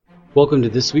Welcome to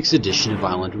this week's edition of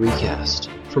Island Recast.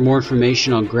 For more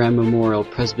information on Grand Memorial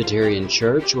Presbyterian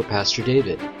Church or Pastor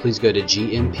David, please go to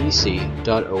gmpc.org.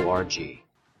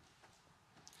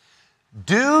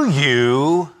 Do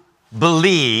you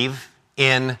believe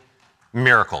in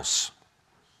miracles?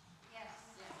 Yes.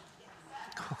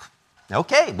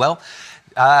 Okay, well,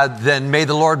 then may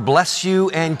the Lord bless you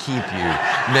and keep you.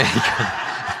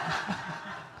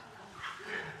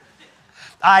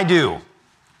 I do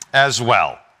as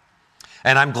well.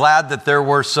 And I'm glad that there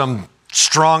were some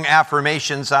strong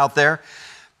affirmations out there.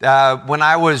 When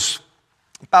I was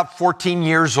about 14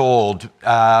 years old,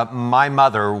 my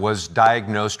mother was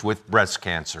diagnosed with breast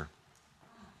cancer.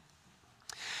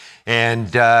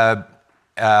 And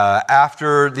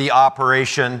after the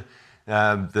operation,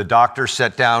 the doctor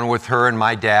sat down with her and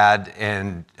my dad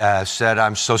and said,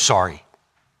 "I'm so sorry.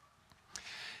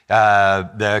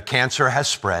 The cancer has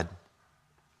spread.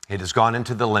 It has gone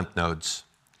into the lymph nodes.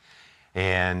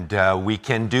 And we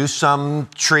can do some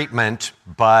treatment,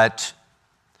 but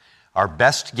our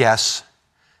best guess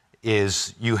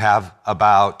is you have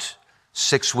about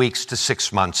 6 weeks to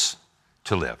 6 months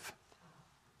to live."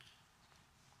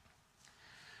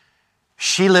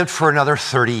 She lived for another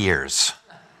 30 years.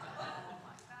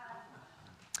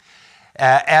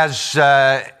 As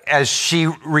she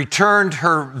returned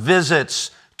her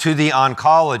visits to the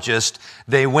oncologist,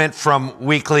 they went from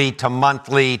weekly to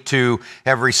monthly to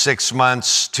every 6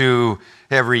 months to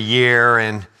every year.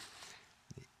 And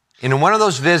in one of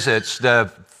those visits,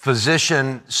 the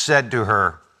physician said to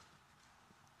her,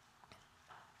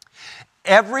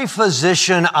 "Every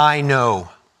physician I know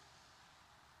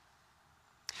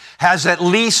has at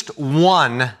least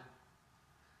one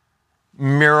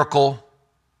miracle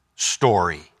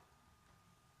story,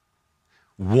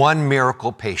 one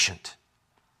miracle patient.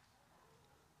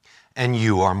 And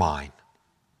you are mine."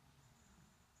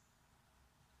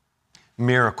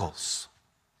 Miracles.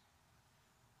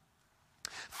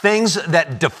 Things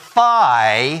that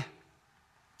defy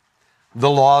the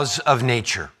laws of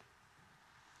nature.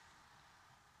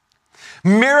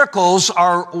 Miracles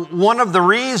are one of the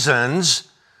reasons,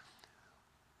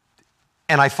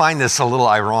 and I find this a little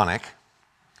ironic,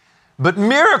 but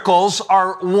miracles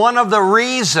are one of the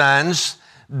reasons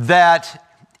that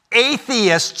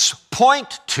atheists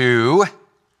point to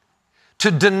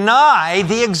deny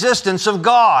the existence of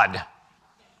God.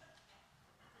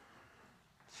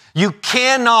 You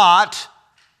cannot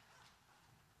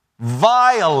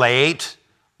violate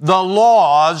the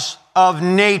laws of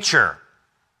nature.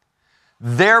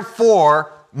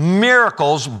 Therefore,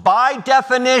 miracles, by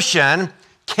definition,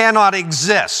 cannot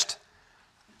exist.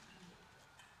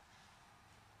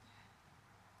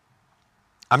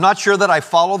 I'm not sure that I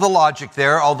follow the logic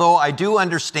there, although I do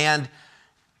understand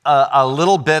a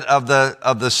little bit of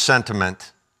the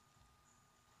sentiment.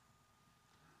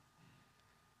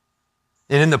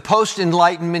 And in the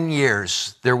post-Enlightenment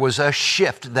years, there was a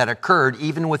shift that occurred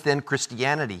even within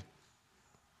Christianity,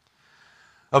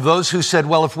 of those who said,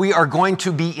 well, if we are going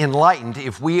to be enlightened,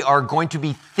 if we are going to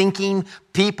be thinking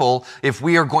people, if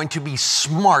we are going to be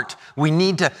smart, we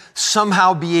need to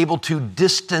somehow be able to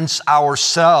distance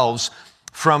ourselves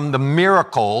from the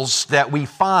miracles that we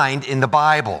find in the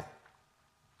Bible,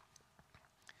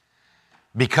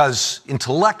 because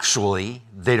intellectually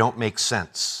they don't make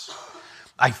sense.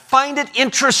 I find it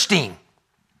interesting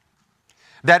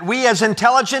that we as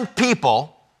intelligent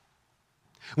people,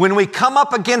 when we come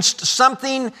up against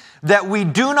something that we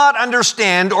do not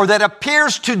understand or that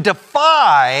appears to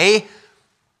defy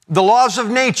the laws of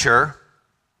nature,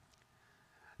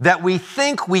 that we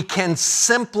think we can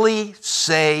simply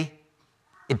say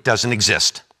it doesn't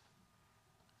exist.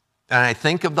 And I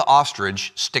think of the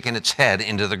ostrich sticking its head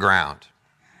into the ground.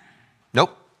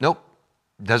 Nope,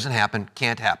 doesn't happen,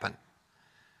 can't happen.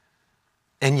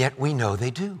 And yet we know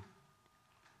they do.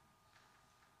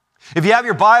 If you have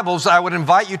your Bibles, I would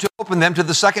invite you to open them to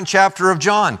the 2nd chapter of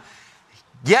John.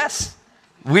 Yes,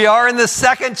 we are in the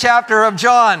 2nd chapter of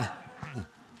John.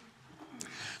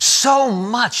 So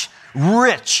much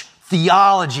rich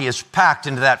theology is packed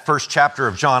into that 1st chapter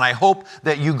of John. I hope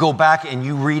that you go back and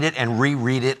you read it and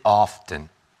reread it often.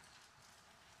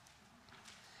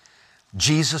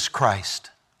 Jesus Christ,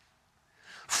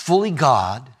 fully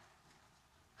God,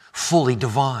 fully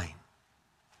divine.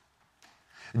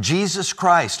 Jesus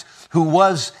Christ, who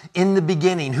was in the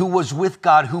beginning, who was with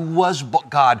God, who was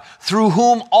God, through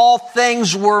whom all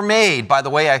things were made. By the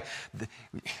way,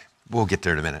 we'll get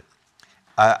there in a minute.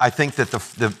 I think that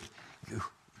the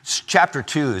chapter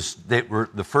 2 is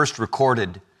the first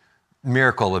recorded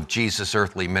miracle of Jesus'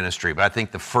 earthly ministry, but I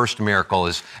think the first miracle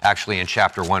is actually in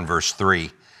chapter 1, verse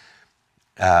 3.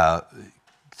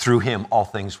 Through him, all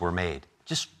things were made.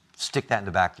 Just stick that in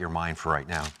the back of your mind for right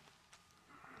now.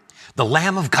 The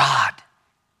Lamb of God,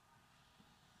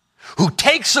 who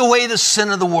takes away the sin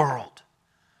of the world.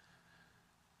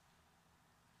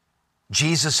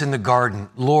 Jesus in the garden,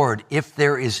 Lord, if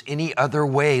there is any other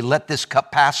way, let this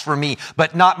cup pass from me,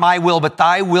 but not my will, but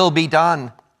thy will be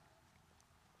done.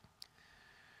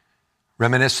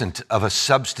 Reminiscent of a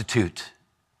substitute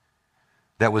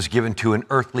that was given to an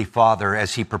earthly father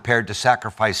as he prepared to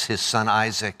sacrifice his son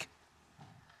Isaac.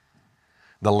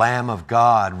 The Lamb of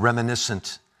God,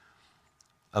 reminiscent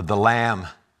of the lamb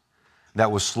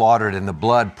that was slaughtered and the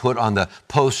blood put on the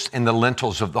posts and the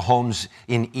lintels of the homes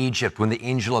in Egypt when the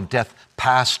angel of death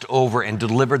passed over and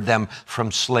delivered them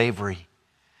from slavery.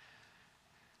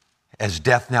 As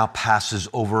death now passes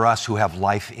over us who have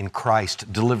life in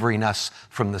Christ, delivering us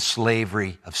from the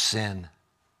slavery of sin.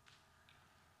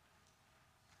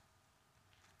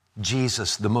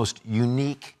 Jesus, the most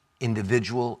unique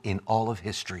individual in all of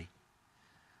history,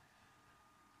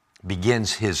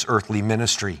 begins his earthly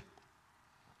ministry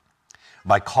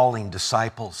by calling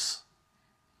disciples,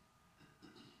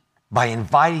 by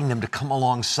inviting them to come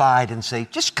alongside and say,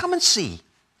 just come and see.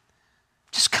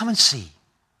 Just come and see.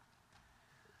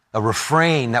 A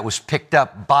refrain that was picked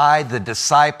up by the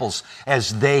disciples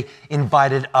as they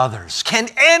invited others. Can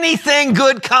anything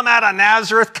good come out of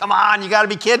Nazareth? Come on, you got to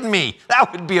be kidding me.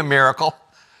 That would be a miracle.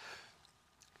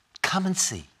 Come and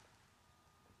see.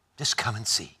 Just come and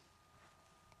see.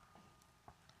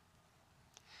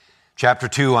 Chapter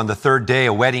 2, on the third day,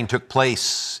 a wedding took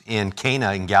place in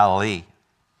Cana in Galilee.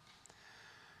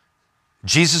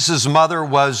 Jesus' mother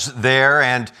was there,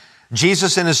 and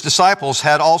Jesus and his disciples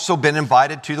had also been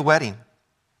invited to the wedding.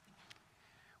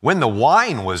 When the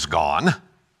wine was gone,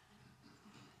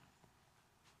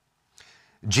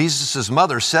 Jesus'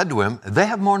 mother said to him, they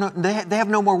have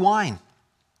no more wine.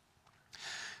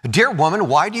 Dear woman,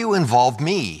 why do you involve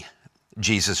me?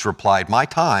 Jesus replied, my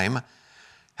time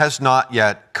has not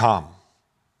yet come.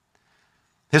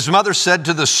 His mother said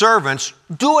to the servants,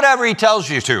 do whatever he tells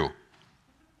you to.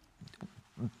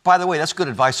 By the way, that's good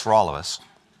advice for all of us.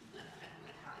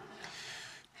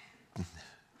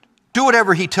 Do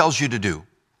whatever he tells you to do.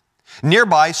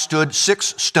 Nearby stood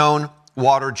 6 stone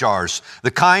water jars,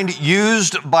 the kind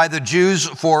used by the Jews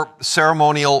for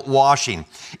ceremonial washing,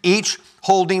 each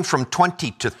holding from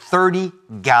 20 to 30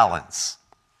 gallons.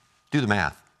 Do the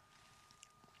math.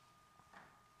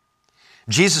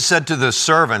 Jesus said to the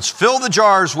servants, fill the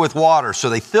jars with water. So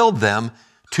they filled them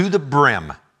to the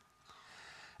brim.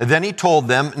 And then he told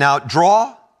them, now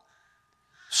draw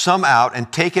some out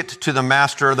and take it to the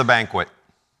master of the banquet.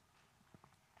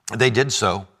 They did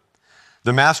so.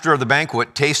 The master of the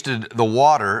banquet tasted the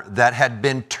water that had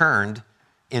been turned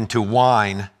into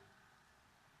wine.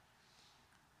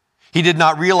 He did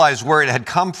not realize where it had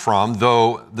come from,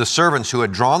 though the servants who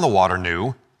had drawn the water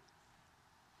knew.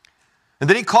 And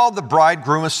then he called the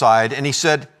bridegroom aside and he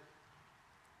said,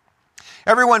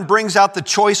 everyone brings out the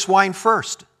choice wine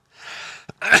first,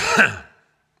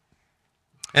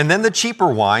 and then the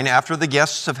cheaper wine after the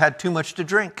guests have had too much to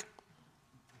drink.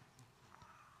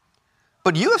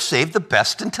 But you have saved the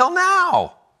best until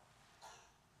now.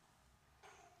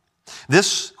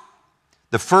 This,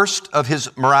 the first of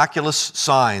his miraculous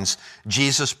signs,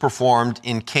 Jesus performed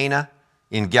in Cana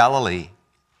in Galilee,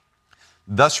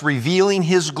 thus revealing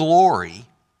his glory,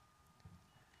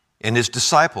 and his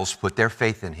disciples put their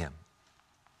faith in him.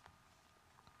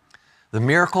 The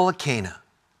miracle at Cana,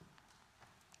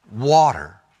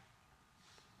 water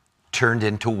turned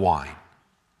into wine.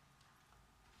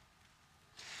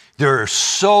 There are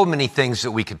so many things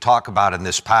that we could talk about in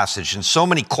this passage, and so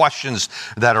many questions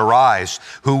that arise.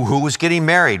 Who was getting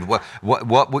married?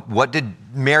 What did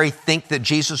Mary think that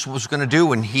Jesus was going to do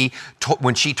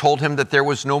when she told him that there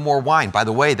was no more wine? By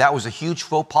the way, that was a huge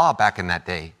faux pas back in that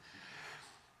day.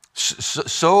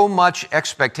 So much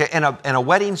expectation, and a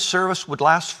wedding service would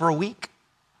last for a week.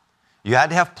 You had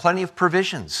to have plenty of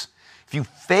provisions. If you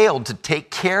failed to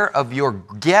take care of your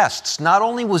guests, not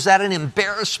only was that an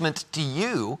embarrassment to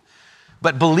you,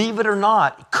 but believe it or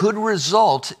not, it could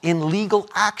result in legal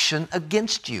action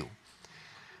against you.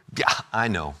 Yeah, I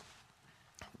know.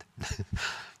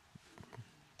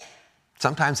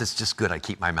 Sometimes it's just good I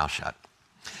keep my mouth shut.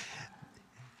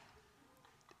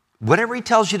 Whatever he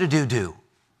tells you to do, do.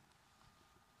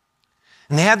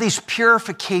 And they have these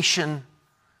purification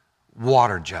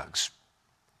water jugs.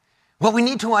 What we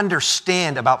need to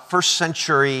understand about first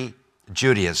century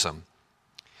Judaism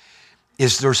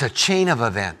is there's a chain of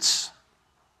events.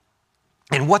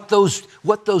 And what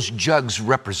those jugs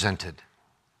represented.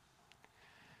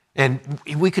 And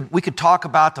we could talk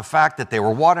about the fact that they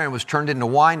were water and it was turned into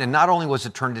wine, and not only was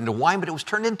it turned into wine, but it was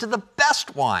turned into the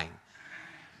best wine.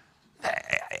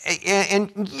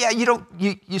 And yeah,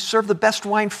 you serve the best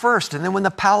wine first, and then when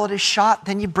the palate is shot,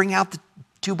 then you bring out the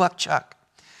 $2 chuck.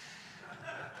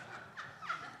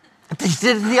 They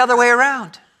did it the other way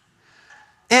around.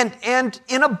 And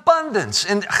in abundance.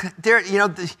 And there,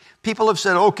 the people have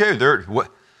said, okay, there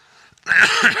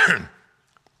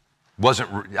wasn't,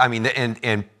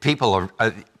 and people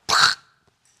are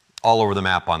all over the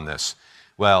map on this.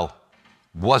 Well,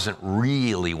 wasn't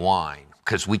really wine,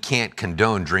 because we can't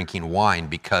condone drinking wine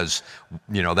because,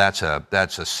 that's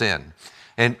a sin.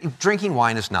 And drinking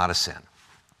wine is not a sin.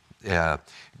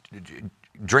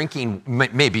 Drinking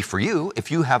may be for you.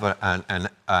 If you have an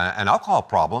alcohol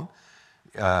problem,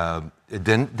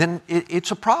 then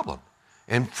it's a problem.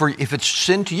 And if it's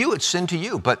sin to you, it's sin to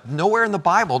you. But nowhere in the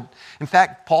Bible, in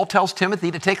fact, Paul tells Timothy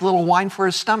to take a little wine for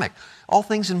his stomach. All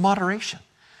things in moderation.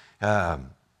 But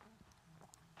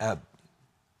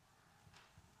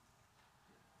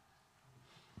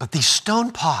these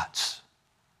stone pots,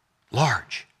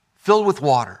 large, filled with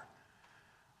water,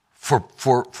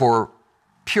 for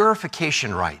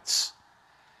purification rites.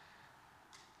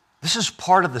 This is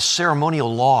part of the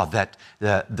ceremonial law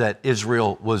that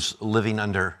Israel was living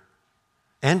under,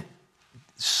 and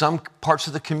some parts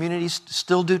of the communities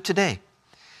still do today.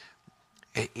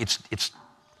 It's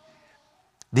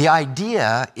the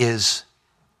idea is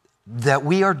that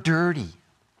we are dirty,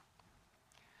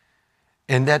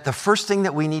 and that the first thing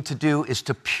that we need to do is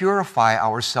to purify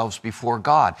ourselves before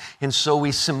God. And so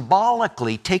we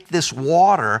symbolically take this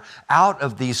water out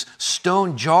of these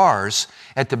stone jars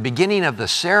at the beginning of the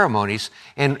ceremonies,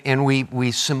 and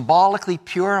we symbolically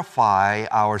purify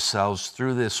ourselves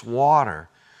through this water.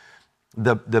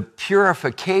 The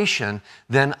purification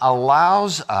then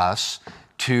allows us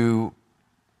to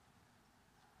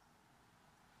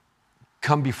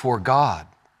come before God.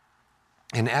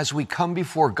 And as we come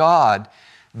before God,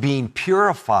 being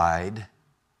purified,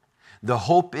 the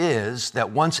hope is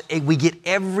that once we get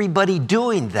everybody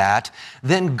doing that,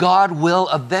 then God will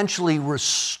eventually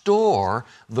restore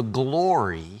the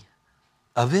glory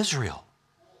of Israel.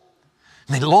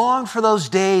 And they long for those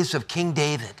days of King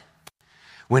David,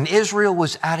 when Israel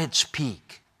was at its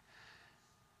peak.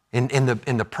 And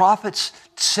the prophets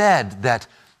said that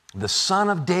the son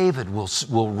of David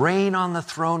will reign on the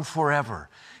throne forever.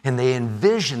 And they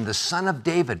envisioned the son of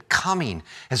David coming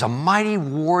as a mighty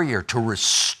warrior to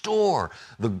restore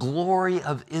the glory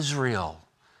of Israel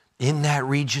in that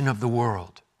region of the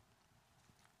world.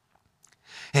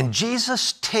 And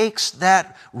Jesus takes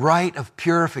that rite of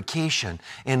purification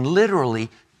and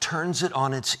literally turns it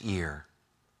on its ear.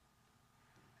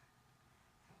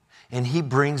 And he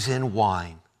brings in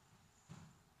wine.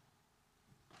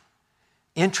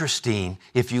 Interesting,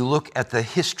 if you look at the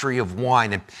history of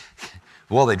wine, and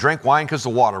well, they drank wine because the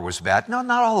water was bad. No,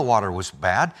 not all the water was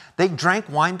bad. They drank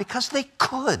wine because they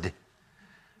could.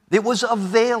 It was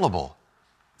available.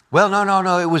 Well,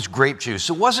 no, it was grape juice.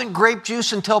 It wasn't grape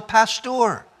juice until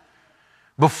Pasteur.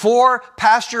 Before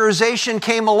pasteurization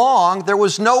came along, there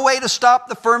was no way to stop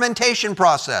the fermentation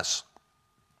process.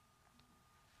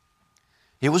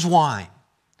 It was wine.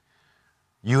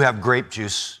 You have grape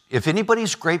juice. If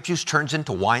anybody's grape juice turns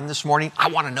into wine this morning, I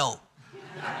want to know.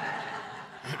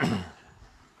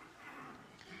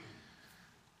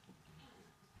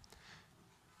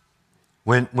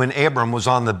 When Abram was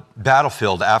on the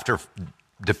battlefield after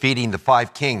defeating the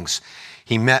 5 kings,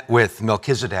 he met with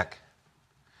Melchizedek,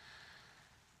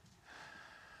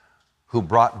 who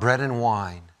brought bread and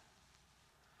wine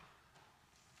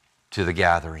to the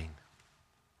gathering.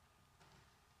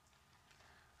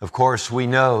 Of course, we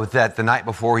know that the night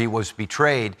before he was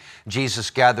betrayed, Jesus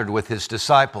gathered with his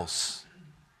disciples,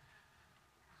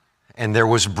 and there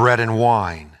was bread and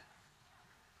wine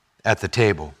at the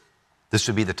table. This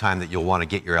would be the time that you'll want to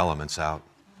get your elements out.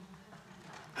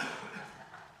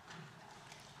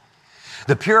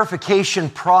 The purification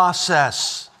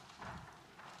process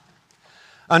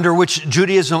under which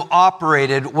Judaism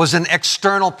operated was an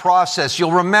external process.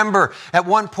 You'll remember at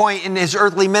one point in his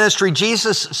earthly ministry,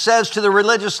 Jesus says to the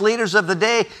religious leaders of the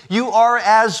day, "You are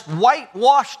as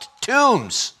whitewashed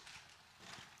tombs.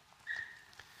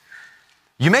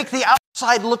 You make the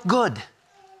outside look good,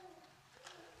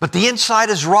 but the inside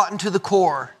is rotten to the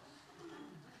core.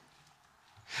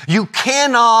 You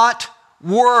cannot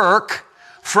work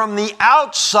from the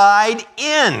outside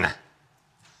in."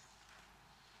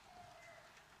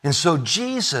 And so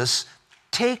Jesus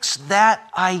takes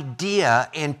that idea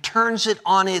and turns it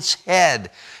on its head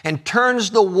and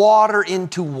turns the water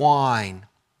into wine.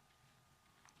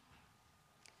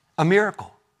 A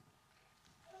miracle.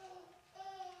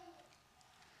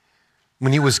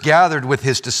 when he was gathered with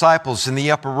his disciples in the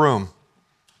upper room,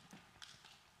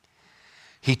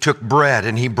 he took bread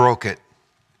and he broke it.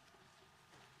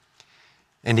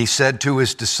 And he said to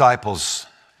his disciples,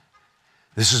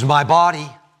 "This is my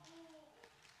body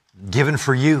given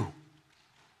for you."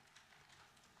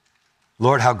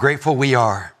 Lord, how grateful we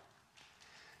are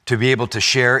to be able to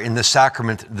share in the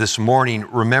sacrament this morning,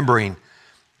 remembering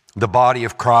the body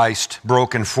of Christ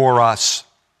broken for us,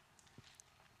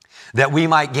 that we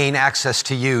might gain access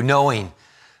to you, knowing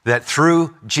that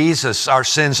through Jesus our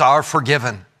sins are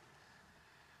forgiven.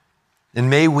 And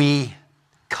may we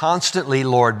constantly,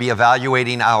 Lord, be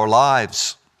evaluating our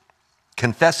lives,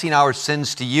 confessing our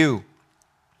sins to you,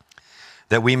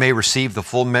 that we may receive the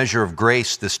full measure of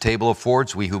grace this table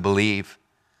affords, we who believe.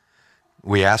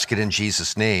 We ask it in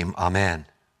Jesus' name. Amen.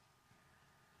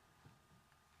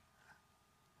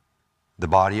 The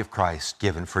body of Christ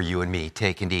given for you and me.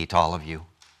 Take and eat, all of you.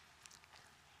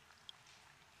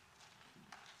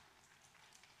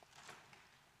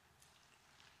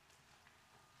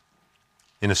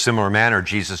 In a similar manner,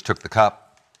 Jesus took the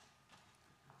cup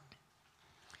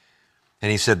and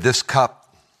he said, "This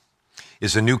cup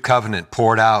is a new covenant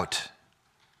poured out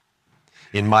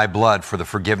in my blood for the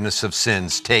forgiveness of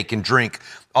sins. Take and drink,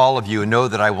 all of you, and know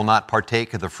that I will not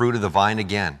partake of the fruit of the vine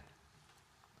again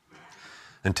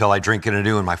until I drink it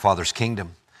anew in my Father's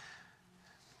kingdom."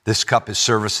 This cup is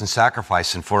service and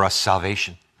sacrifice, and for us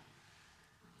salvation.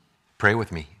 Pray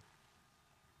with me.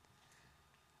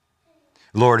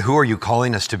 Lord, who are you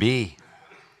calling us to be?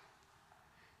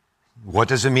 What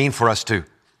does it mean for us to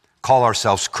call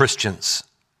ourselves Christians,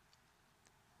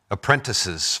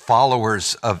 apprentices,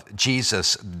 followers of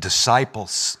Jesus,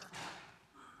 disciples?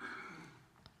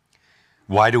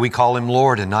 Why do we call him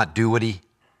Lord and not do what he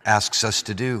asks us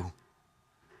to do?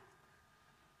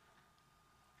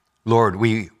 Lord,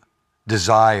 we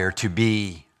desire to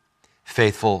be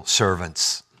faithful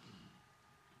servants,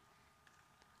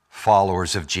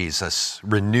 followers of Jesus.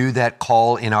 Renew that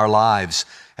call in our lives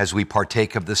as we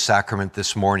partake of this sacrament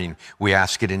this morning. We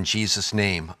ask it in Jesus'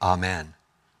 name. Amen.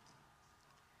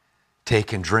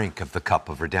 Take and drink of the cup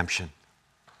of redemption.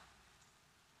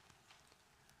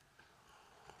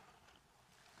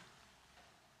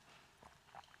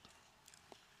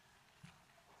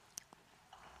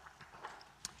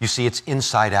 You see, it's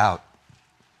inside out.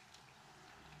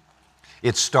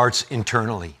 It starts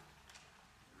internally.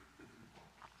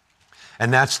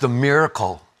 And that's the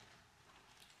miracle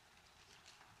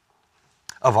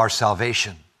of our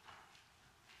salvation,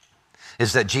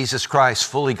 is that Jesus Christ,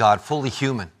 fully God, fully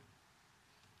human,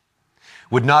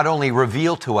 would not only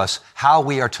reveal to us how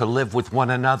we are to live with one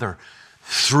another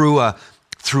through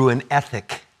an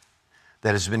ethic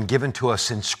that has been given to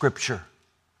us in Scripture,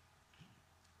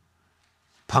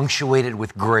 punctuated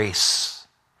with grace.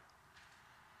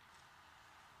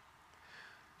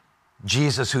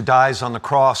 Jesus, who dies on the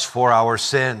cross for our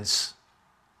sins,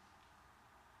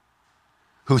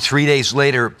 who 3 days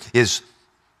later is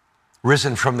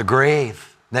risen from the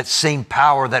grave. That same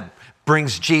power that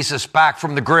brings Jesus back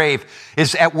from the grave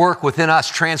is at work within us,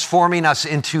 transforming us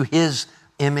into his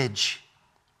image,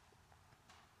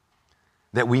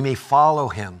 that we may follow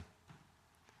him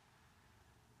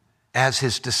as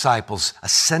his disciples,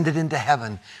 ascended into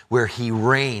heaven, where he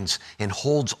reigns and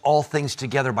holds all things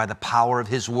together by the power of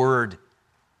his word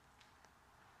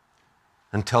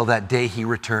until that day he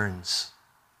returns.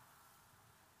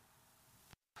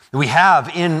 We have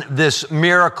in this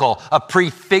miracle a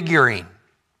prefiguring,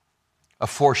 a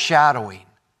foreshadowing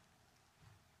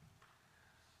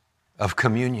of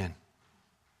communion.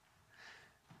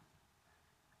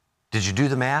 Did you do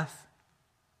the math?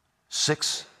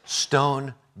 6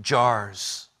 stone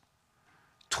jars,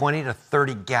 20 to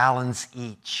 30 gallons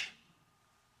each,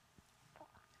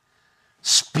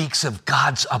 speaks of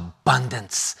God's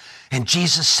abundance. And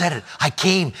Jesus said it, "I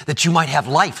came that you might have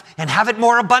life and have it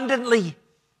more abundantly."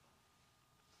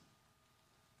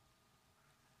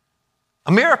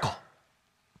 A miracle.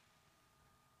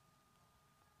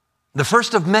 The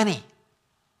first of many.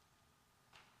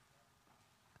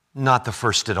 Not the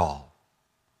first at all.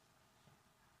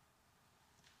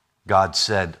 God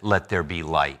said, "Let there be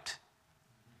light."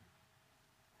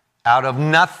 Out of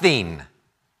nothing,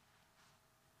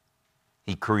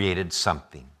 he created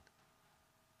something.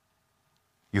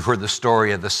 You've heard the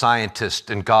story of the scientist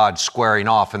and God squaring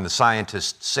off, and the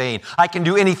scientist saying, "I can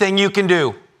do anything you can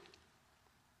do."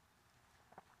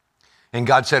 And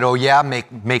God said, "Oh yeah,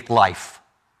 make life."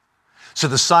 So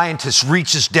the scientist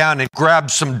reaches down and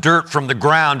grabs some dirt from the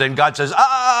ground, and God says,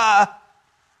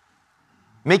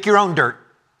 make your own dirt.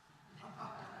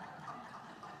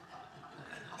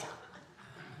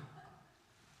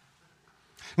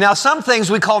 Now, some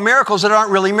things we call miracles that aren't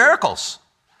really miracles.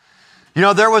 You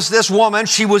know, there was this woman,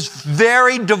 she was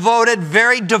very devoted,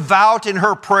 very devout in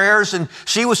her prayers, and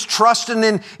she was trusting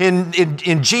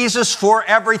in Jesus for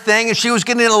everything, and she was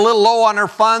getting a little low on her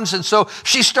funds, and so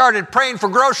she started praying for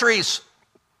groceries.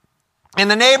 And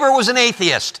the neighbor was an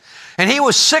atheist. And he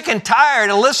was sick and tired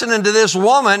of listening to this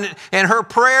woman and her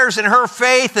prayers and her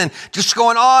faith and just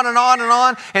going on and on and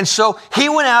on. And so he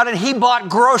went out and he bought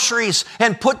groceries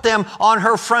and put them on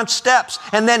her front steps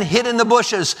and then hid in the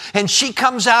bushes. And she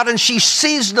comes out and she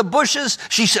sees the bushes,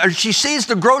 she sees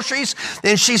the groceries,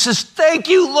 and she says, "Thank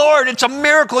you, Lord. It's a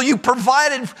miracle. You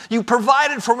provided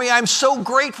for me. I'm so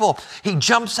grateful." He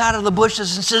jumps out of the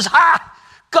bushes and says, "Ha!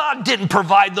 God didn't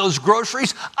provide those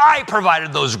groceries. I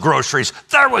provided those groceries.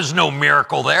 There was no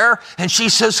miracle there." And she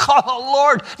says, "Oh,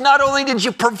 Lord, not only did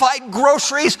you provide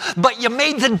groceries, but you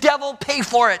made the devil pay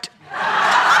for it."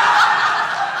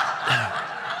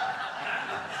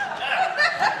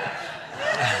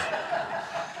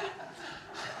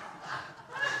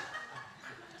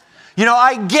 You know,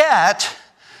 I get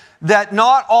that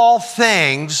not all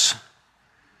things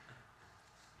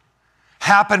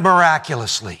happen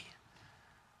miraculously.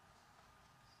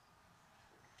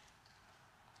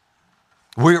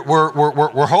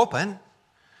 We're hoping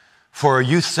for a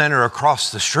youth center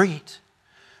across the street,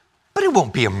 but it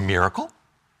won't be a miracle.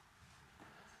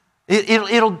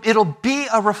 It'll be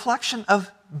a reflection of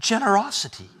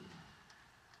generosity.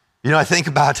 You know, I think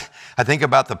about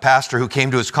the pastor who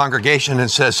came to his congregation and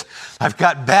says, "I've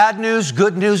got bad news,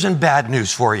 good news, and bad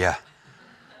news for you."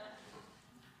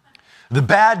 The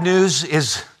bad news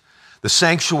is the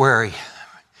sanctuary.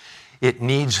 It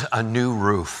needs a new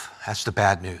roof. That's the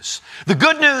bad news. The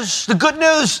good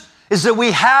news is that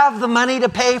we have the money to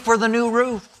pay for the new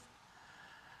roof.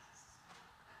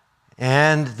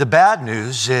 And the bad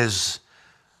news is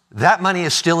that money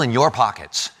is still in your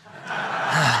pockets.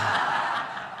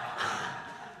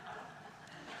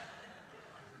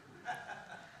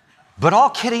 But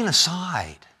all kidding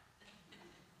aside,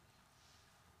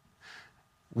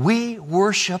 we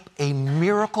worship a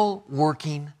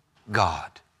miracle-working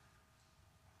God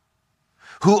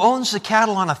who owns the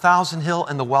cattle on 1,000 hill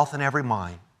and the wealth in every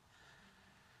mine.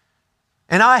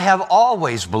 And I have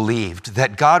always believed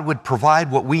that God would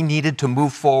provide what we needed to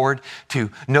move forward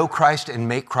to know Christ and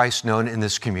make Christ known in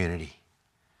this community.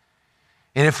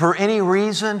 And if for any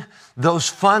reason those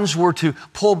funds were to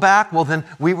pull back, well, then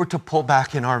we were to pull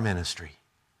back in our ministry.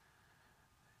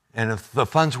 And if the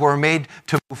funds were made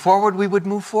to move forward, we would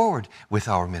move forward with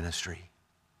our ministry.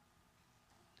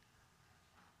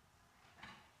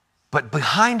 But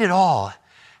behind it all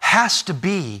has to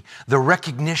be the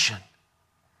recognition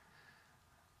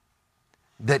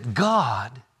that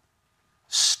God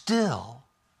still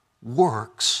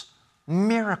works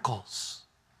miracles.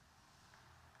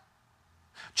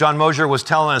 John Mosier was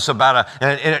telling us about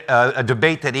a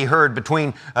debate that he heard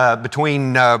between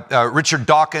Richard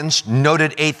Dawkins,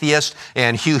 noted atheist,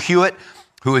 and Hugh Hewitt,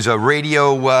 who is a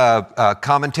radio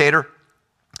commentator.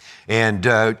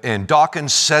 And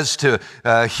Dawkins says to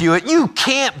Hewitt, "You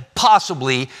can't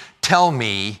possibly tell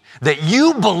me that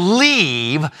you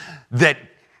believe that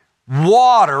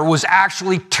water was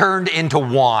actually turned into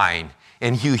wine."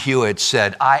 And Hugh Hewitt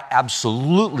said, "I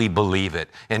absolutely believe it."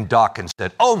 And Dawkins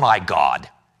said, "Oh my God."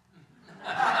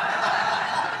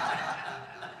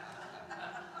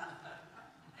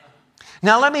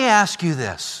 Now let me ask you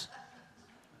this.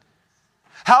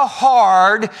 How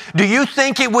hard do you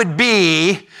think it would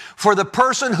be for the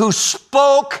person who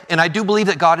spoke, and I do believe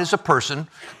that God is a person,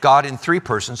 God in three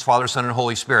persons, Father, Son, and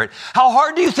Holy Spirit. How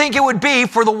hard do you think it would be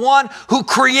for the one who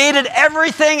created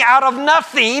everything out of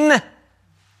nothing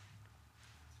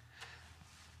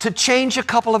to change a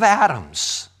couple of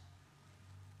atoms?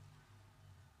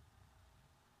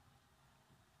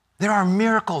 There are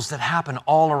miracles that happen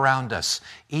all around us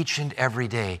each and every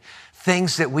day,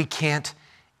 things that we can't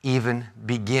even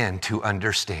begin to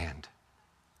understand.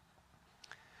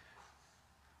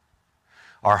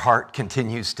 Our heart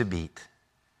continues to beat.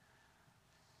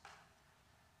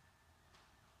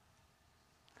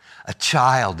 A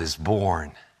child is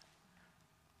born.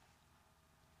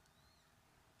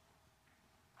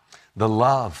 The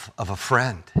love of a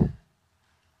friend.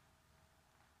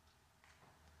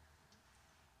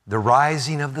 The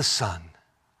rising of the sun.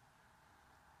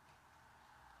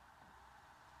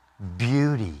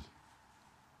 Beauty,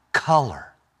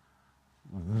 color,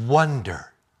 wonder.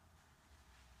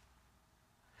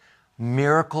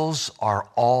 Miracles are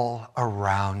all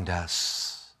around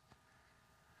us.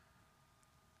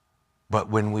 But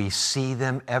when we see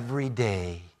them every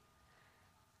day,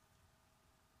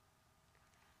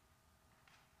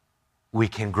 we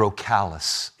can grow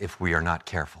callous if we are not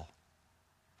careful.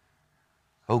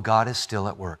 Oh, God is still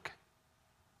at work.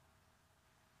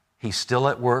 He's still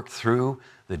at work through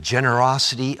the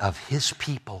generosity of His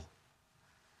people.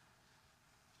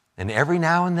 And every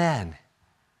now and then,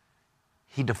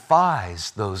 He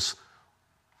defies those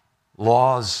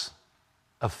laws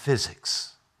of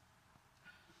physics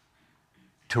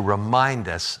to remind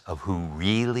us of who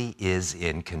really is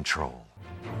in control.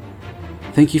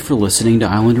 Thank you for listening to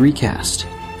Island Recast.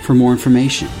 For more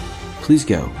information, please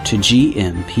go to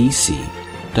gmpc.org.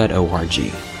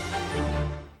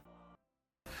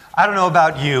 I don't know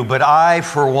about you, but I,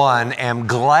 for one, am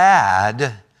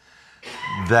glad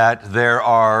that there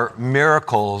are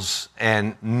miracles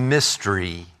and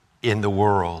mystery in the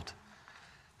world,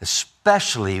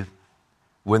 especially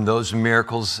when those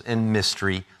miracles and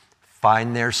mystery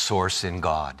find their source in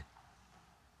God.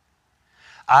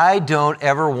 I don't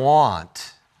ever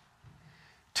want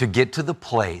to get to the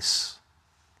place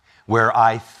where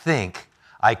I think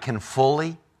I can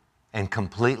fully and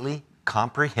completely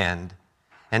comprehend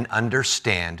and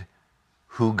understand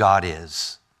who God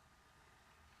is.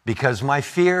 Because my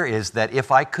fear is that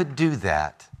if I could do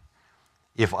that,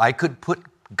 if I could put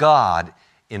God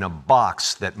in a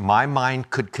box that my mind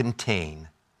could contain,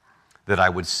 that I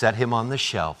would set Him on the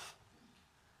shelf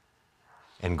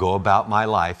and go about my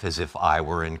life as if I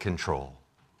were in control.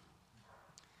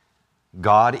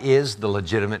 God is the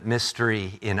legitimate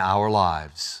mystery in our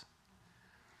lives.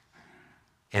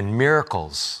 And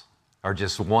miracles are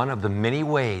just one of the many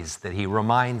ways that He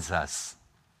reminds us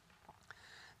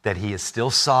that He is still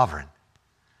sovereign,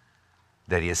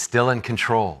 that He is still in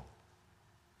control,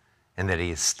 and that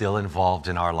He is still involved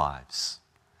in our lives.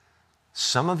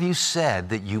 Some of you said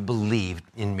that you believed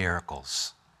in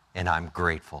miracles, and I'm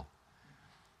grateful.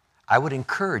 I would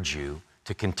encourage you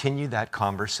to continue that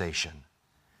conversation.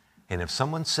 And if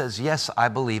someone says, yes, I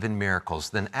believe in miracles,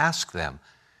 then ask them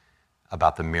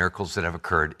about the miracles that have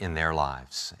occurred in their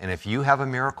lives. And if you have a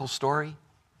miracle story,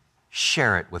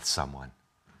 share it with someone.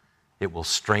 It will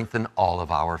strengthen all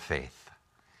of our faith.